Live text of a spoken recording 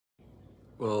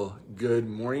Well, good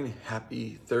morning.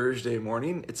 Happy Thursday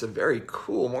morning. It's a very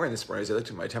cool morning this morning. As I looked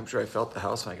at my temperature, I felt the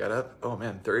house when I got up. Oh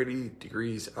man, 30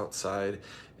 degrees outside.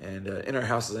 And in our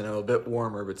house, as I know, a bit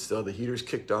warmer, but still the heater's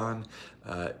kicked on.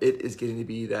 It is getting to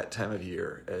be that time of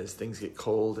year as things get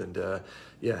cold and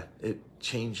it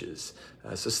changes.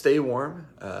 So stay warm,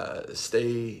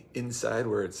 stay inside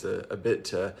where it's a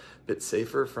bit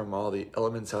safer from all the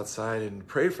elements outside, and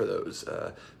pray for those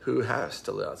who have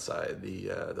to live outside,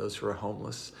 those who are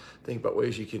homeless. Think about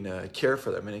ways you can care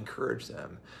for them and encourage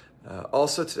them.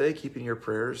 Also today, keeping your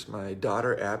prayers, my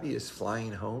daughter Abby is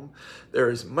flying home. There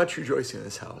is much rejoicing in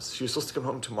this house. She was supposed to come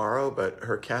home tomorrow, but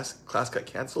her class got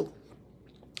canceled.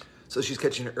 So she's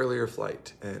catching an earlier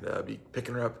flight and be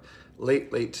picking her up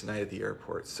late tonight at the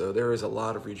airport. So there is a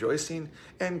lot of rejoicing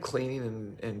and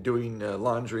cleaning and doing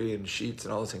laundry and sheets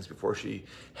and all those things before she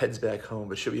heads back home.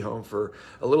 But she'll be home for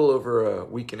a little over a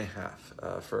week and a half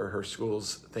for her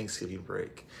school's Thanksgiving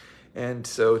break. And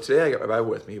so today I got my Bible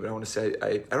with me, but I want to say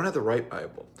I don't have the right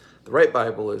Bible. The right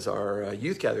Bible is our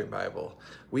youth gathering Bible.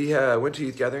 We went to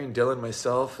youth gathering, Dylan,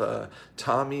 myself,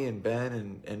 Tommy, and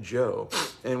Ben, and Joe.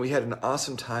 And we had an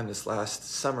awesome time this last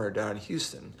summer down in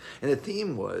Houston. And the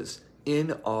theme was,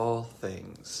 in all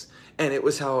things. And it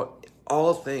was how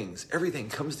all things, everything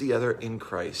comes together in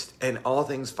Christ. And all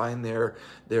things find their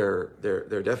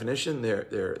definition,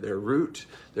 their root,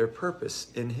 their purpose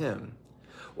in Him.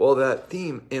 Well, that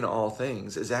theme, in all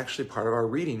things, is actually part of our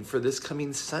reading for this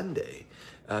coming Sunday.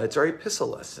 It's our epistle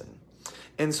lesson.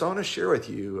 And so I want to share with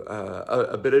you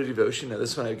a bit of devotion. Now,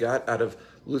 this one I got out of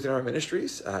Lutheran Hour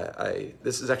Ministries.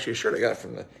 This is actually a shirt I got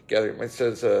from the gathering. It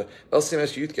says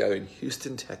LCMS Youth Gathering,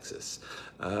 Houston, Texas.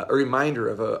 A reminder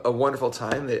of a wonderful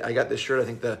time. I got this shirt. I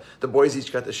think the boys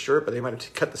each got this shirt, but they might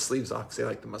have cut the sleeves off because they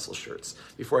like the muscle shirts,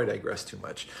 before I digress too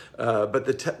much. But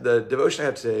the devotion I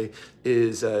have today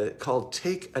is called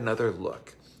Take Another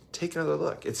Look. Take Another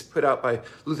Look. It's put out by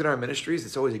Lutheran Hour Ministries.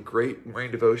 It's always a great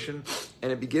morning devotion. And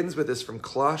it begins with this from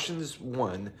Colossians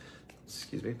 1.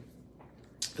 Excuse me.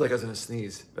 I feel like I was going to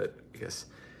sneeze, but I guess.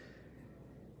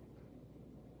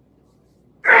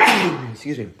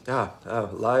 Excuse me.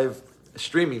 Live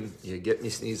streaming, you get me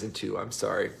sneezing too. I'm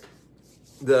sorry.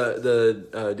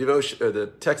 The devotion, or the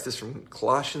text is from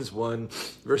Colossians 1,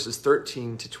 verses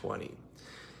 13 to 20.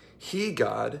 He,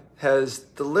 God, has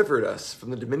delivered us from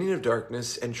the dominion of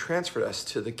darkness and transferred us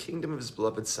to the kingdom of His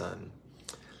beloved Son,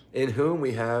 in whom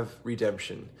we have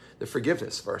redemption, the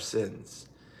forgiveness of our sins.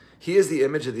 He is the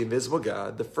image of the invisible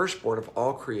God, the firstborn of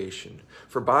all creation.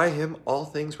 For by Him all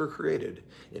things were created,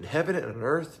 in heaven and on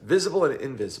earth, visible and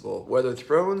invisible, whether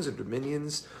thrones or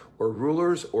dominions or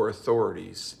rulers or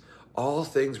authorities. All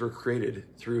things were created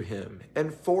through Him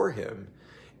and for Him.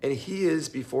 And He is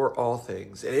before all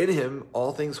things, and in Him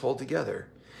all things hold together.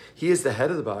 He is the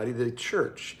head of the body, the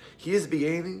church. He is the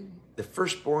beginning, the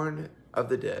firstborn of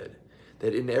the dead,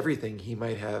 that in everything He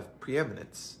might have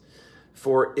preeminence.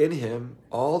 For in Him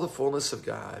all the fullness of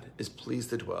God is pleased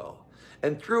to dwell,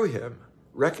 and through Him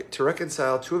to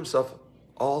reconcile to Himself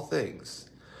all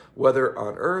things, whether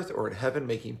on earth or in heaven,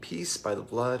 making peace by the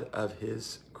blood of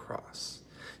His cross.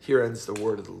 Here ends the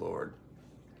word of the Lord.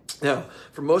 Now,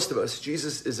 for most of us,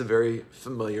 Jesus is a very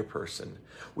familiar person.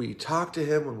 We talk to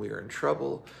Him when we are in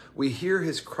trouble. We hear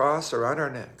His cross around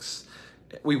our necks.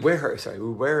 We wear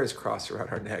His cross around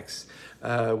our necks.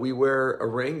 We wear a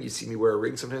ring. You see me wear a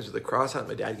ring sometimes with a cross on it.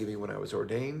 My dad gave me when I was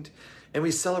ordained. And we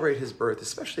celebrate His birth,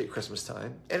 especially at Christmas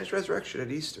time, and His resurrection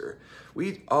at Easter.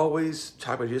 We always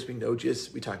talk about Jesus. We know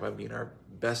Jesus. We talk about being our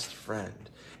best friend.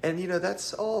 And,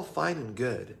 that's all fine and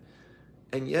good.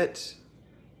 And yet,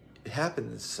 it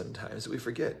happens sometimes that we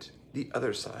forget the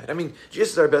other side. I mean,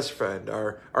 Jesus is our best friend,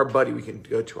 our buddy we can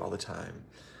go to all the time.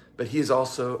 But He is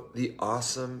also the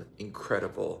awesome,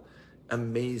 incredible,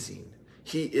 amazing.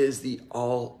 He is the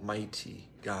almighty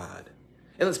God.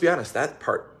 And let's be honest, that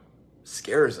part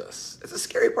scares us. It's a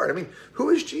scary part. I mean, who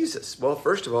is Jesus? Well,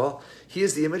 first of all, He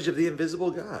is the image of the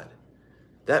invisible God.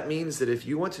 That means that if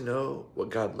you want to know what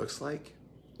God looks like,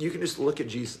 you can just look at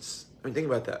Jesus. I mean, think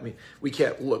about that. I mean, we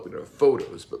can't look, we don't have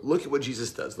photos, but look at what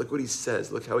Jesus does. Look what He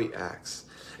says. Look how He acts.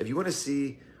 If you want to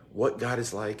see what God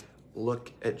is like,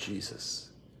 look at Jesus.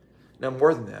 Now,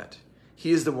 more than that, He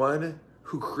is the one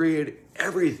who created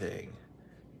everything,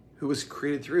 who was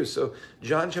created through. So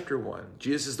John chapter 1,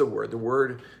 Jesus is the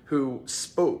Word who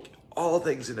spoke all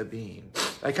things into being.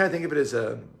 I kind of think of it as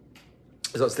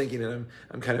I was thinking, and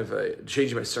I'm kind of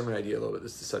changing my sermon idea a little bit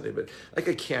this Sunday, but like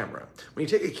a camera. When you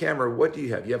take a camera, what do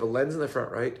you have? You have a lens in the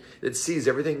front, right? That sees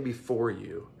everything before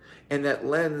you. And that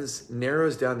lens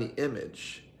narrows down the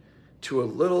image to a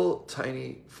little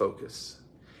tiny focus.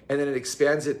 And then it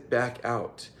expands it back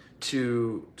out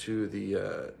to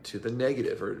the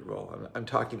negative, or well, I'm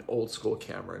talking old school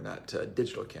camera, not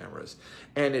digital cameras,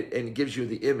 and it gives you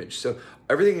the image. So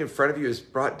everything in front of you is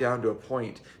brought down to a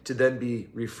point to then be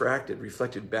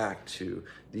reflected back to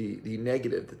the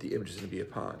negative that the image is going to be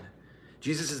upon.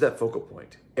 Jesus is that focal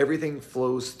point. Everything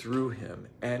flows through him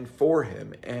and for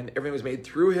him, and everything was made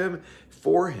through him,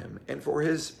 and for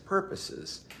his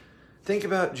purposes. Think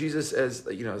about Jesus as,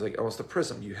 as like almost a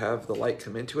prism. You have the light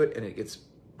come into it and it gets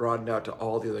broadened out to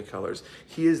all the other colors.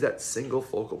 He is that single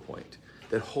focal point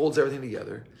that holds everything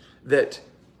together, that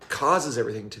causes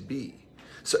everything to be.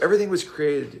 So everything was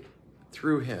created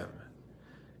through him.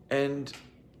 And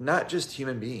not just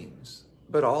human beings,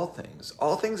 but all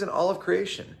things in all of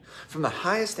creation, from the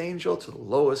highest angel to the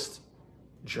lowest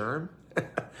germ.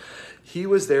 He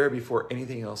was there before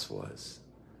anything else was,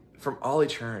 from all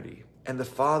eternity. And the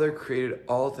Father created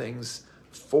all things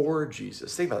for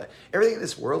Jesus. Think about that. Everything in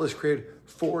this world is created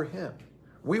for him.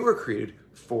 We were created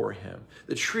for him.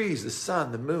 The trees, the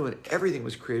sun, the moon, everything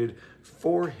was created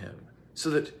for him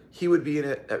so that he would be in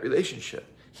that relationship.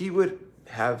 He would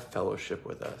have fellowship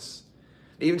with us.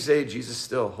 Even today, Jesus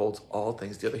still holds all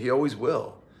things together. He always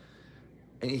will.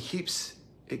 And he keeps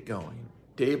it going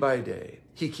day by day.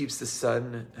 He keeps the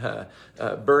sun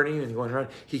burning and going around.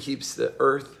 He keeps the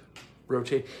earth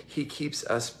rotating. He keeps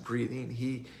us breathing.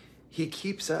 He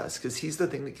keeps us because he's the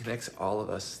thing that connects all of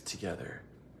us together.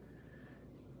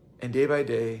 And day by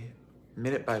day,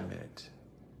 minute by minute,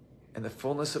 and the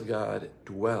fullness of God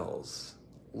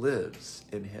lives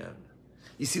in him.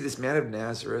 You see, this man of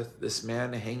Nazareth, this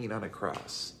man hanging on a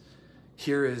cross,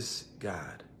 here is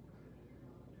God.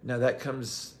 Now that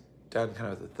comes down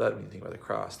kind of with a thud when you think about the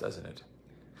cross, doesn't it?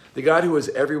 The God who is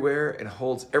everywhere and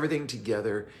holds everything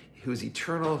together, who's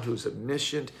eternal, who's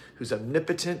omniscient, who's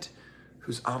omnipotent,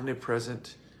 who's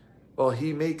omnipresent. Well,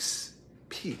 he makes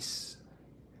peace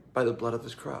by the blood of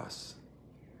his cross.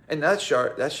 And that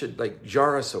should like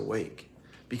jar us awake,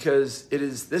 because it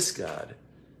is this God,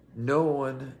 no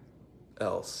one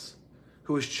else,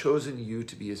 who has chosen you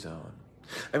to be his own.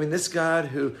 I mean, this God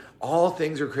who all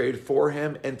things are created for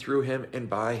him and through him and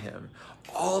by him,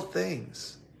 all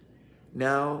things.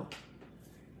 Now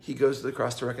he goes to the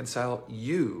cross to reconcile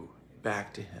you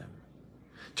back to him,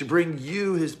 to bring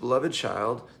you, his beloved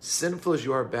child, sinful as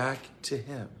you are, back to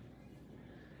him.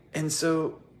 And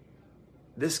so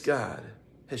this God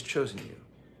has chosen you.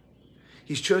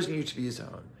 He's chosen you to be his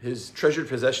own, his treasured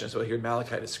possession, is what I hear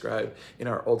Malachi describe in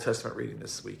our Old Testament reading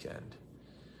this weekend.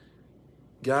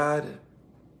 God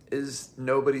is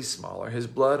nobody smaller. His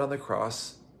blood on the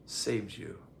cross saved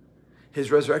you. His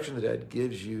resurrection of the dead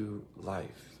gives you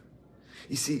life.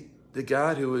 You see, the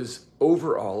God who is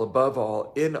over all, above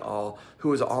all, in all,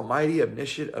 who is almighty,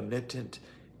 omniscient, omnipotent,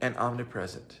 and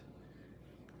omnipresent,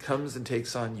 comes and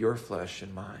takes on your flesh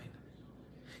and mine.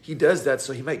 He does that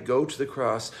so he might go to the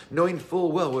cross, knowing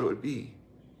full well what it would be.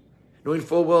 Knowing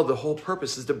full well the whole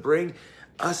purpose is to bring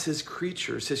us, his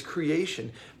creatures, his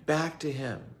creation, back to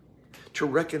him, to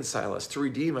reconcile us, to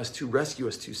redeem us, to rescue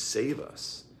us, to save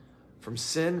us from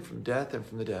sin, from death, and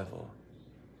from the devil.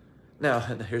 Now,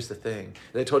 and here's the thing.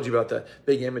 I told you about that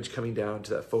big image coming down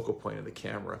to that focal point of the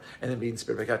camera and then being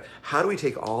spirit by God. How do we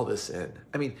take all this in?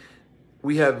 I mean,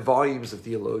 we have volumes of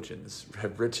theologians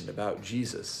have written about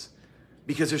Jesus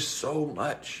because there's so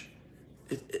much.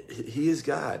 He is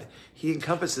God. He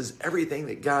encompasses everything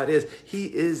that God is. He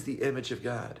is the image of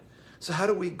God. So how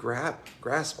do we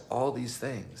grasp all these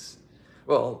things?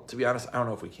 Well, to be honest, I don't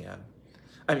know if we can.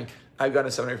 I mean, I've gone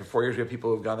to seminary for 4 years. We have people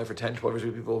who've gone there for 10, 12 years. We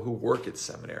have people who work at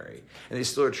seminary. And they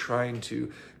still are trying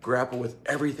to grapple with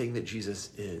everything that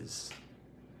Jesus is.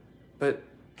 But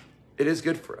it is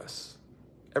good for us,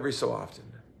 every so often,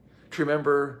 to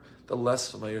remember the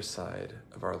less familiar side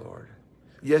of our Lord.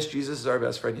 Yes, Jesus is our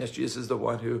best friend. Yes, Jesus is the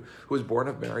one who was born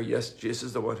of Mary. Yes, Jesus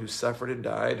is the one who suffered and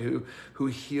died, who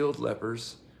healed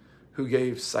lepers, who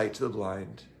gave sight to the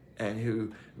blind, and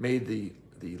who made the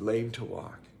lame to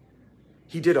walk.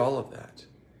 He did all of that.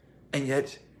 And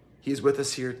yet, he is with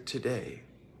us here today.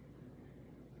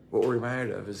 What we're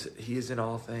reminded of is he is in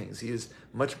all things. He is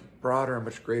much broader and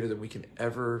much greater than we can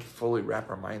ever fully wrap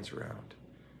our minds around.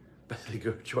 But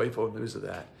the joyful news of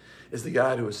that is the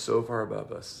God who is so far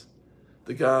above us,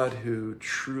 the God who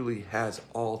truly has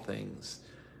all things.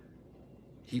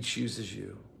 He chooses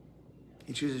you.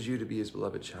 He chooses you to be his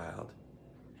beloved child.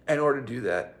 And in order to do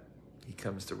that, he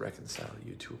comes to reconcile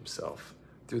you to himself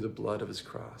through the blood of his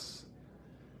cross.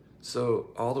 So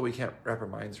although we can't wrap our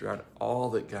minds around all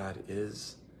that God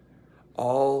is,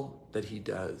 all that he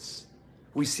does,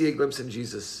 we see a glimpse in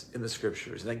Jesus in the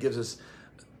scriptures, and that gives us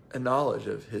a knowledge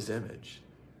of his image.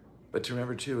 But to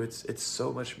remember too, it's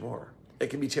so much more. It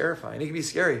can be terrifying. It can be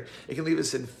scary. It can leave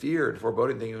us in fear and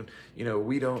foreboding, thinking,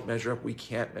 we don't measure up. We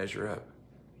can't measure up.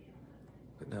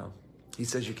 But no, he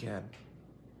says you can,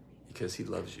 because he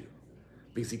loves you,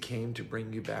 because he came to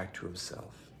bring you back to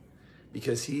himself,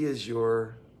 because he is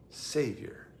your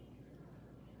Savior.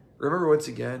 Remember once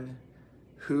again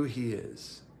who he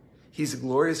is. He's a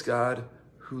glorious God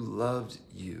who loved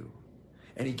you,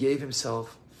 and he gave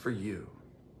himself for you.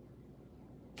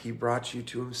 He brought you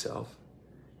to himself,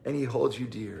 and he holds you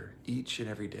dear each and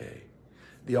every day.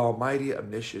 The almighty,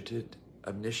 omniscient,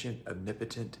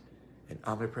 omnipotent, and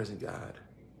omnipresent God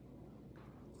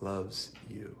loves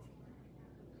you.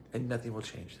 And nothing will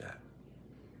change that.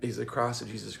 Because the cross of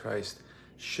Jesus Christ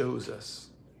shows us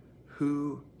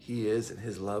who he is and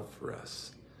his love for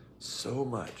us so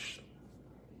much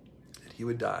that he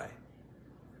would die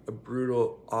a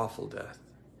brutal, awful death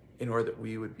in order that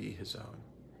we would be his own,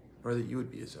 or that you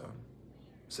would be his own.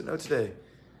 So know today,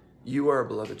 you are a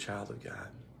beloved child of God.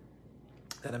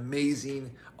 That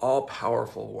amazing,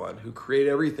 all-powerful one who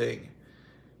created everything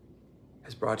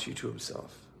has brought you to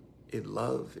himself in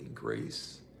love and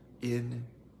grace in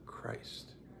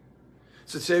Christ.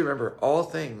 So today, remember, all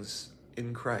things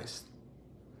in Christ.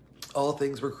 All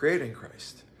things were created in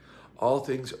Christ. All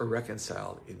things are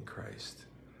reconciled in Christ.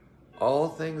 All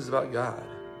things about God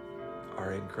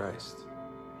are in Christ.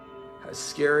 As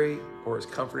scary or as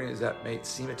comforting as that may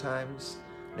seem at times,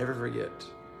 never forget,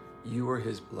 you are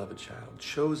his beloved child,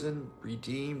 chosen,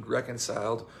 redeemed,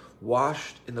 reconciled,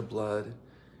 washed in the blood,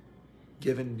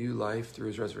 given new life through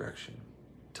his resurrection,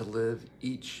 to live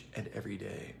each and every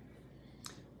day.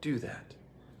 Do that.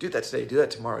 Do that today. Do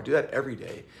that tomorrow. Do that every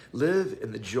day. Live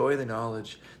in the joy and the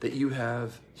knowledge that you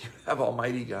have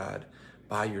Almighty God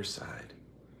by your side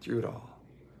through it all.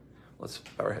 Let's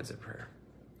bow our heads in prayer.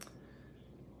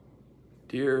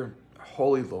 Dear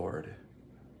Holy Lord,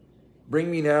 bring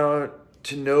me now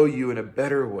to know you in a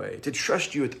better way, to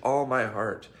trust you with all my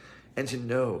heart, and to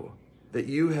know that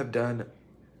you have done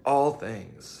all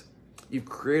things. You've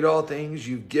created all things,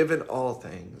 you've given all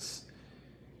things,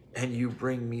 and you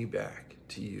bring me back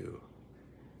to you.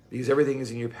 Because everything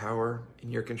is in your power,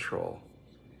 in your control,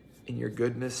 in your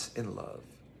goodness and love.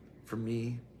 For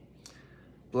me,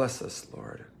 bless us,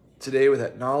 Lord, today with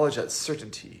that knowledge, that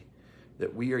certainty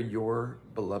that we are your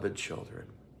beloved children.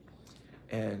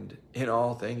 And in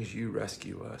all things you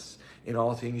rescue us. In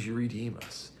all things you redeem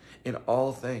us. In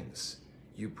all things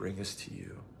you bring us to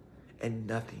you. And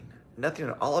nothing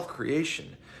in all of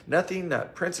creation, nothing,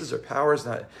 not princes or powers,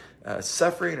 not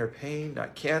suffering or pain,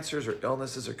 not cancers or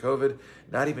illnesses or COVID,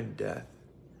 not even death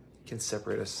can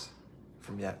separate us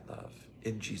from that love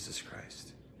in Jesus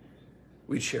Christ.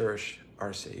 We cherish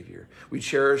our Savior. We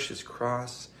cherish his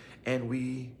cross, and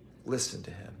we listen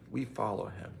to him. We follow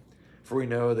him, for we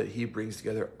know that he brings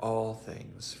together all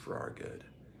things for our good.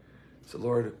 So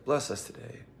Lord, bless us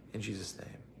today. In Jesus'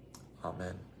 name,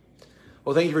 amen.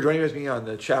 Well, thank you for joining with me on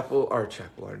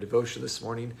our devotion this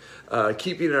morning.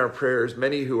 Keeping in our prayers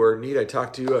many who are in need. I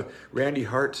talked to Randy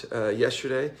Hart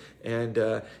yesterday,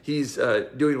 and he's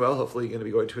doing well. Hopefully going to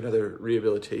be going to another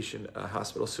rehabilitation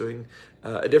hospital soon.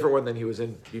 A different one than he was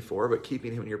in before, but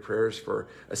keeping him in your prayers for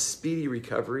a speedy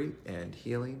recovery and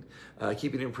healing.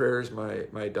 Keeping in prayers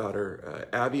my daughter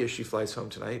Abby as she flies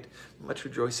home tonight. Much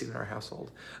rejoicing in our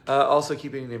household. Also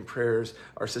keeping in prayers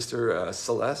our sister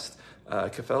Celeste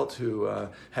Kafelt, who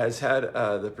has had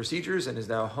the procedures and is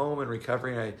now home and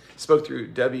recovering. I spoke through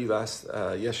Debbie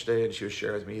yesterday, and she was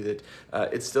sharing with me that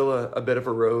it's still a bit of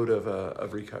a road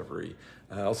of recovery.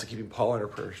 Also keeping Paul in her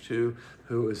prayers too,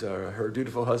 who is her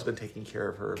dutiful husband taking care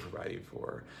of her and providing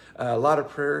for her. A lot of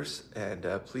prayers, and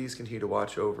please continue to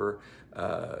watch over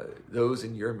those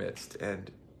in your midst. And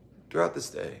throughout this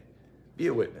day, be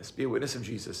a witness of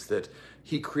Jesus, that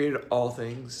he created all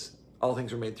things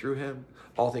were made through him,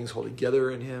 all things hold together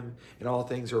in him, and all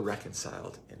things are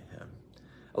reconciled in him.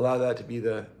 Allow that to be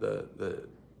the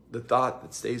thought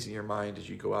that stays in your mind as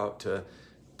you go out to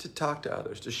talk to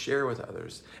others, to share with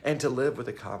others, and to live with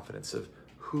the confidence of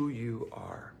who you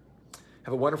are.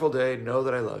 Have a wonderful day. Know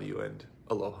that I love you, and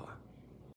aloha.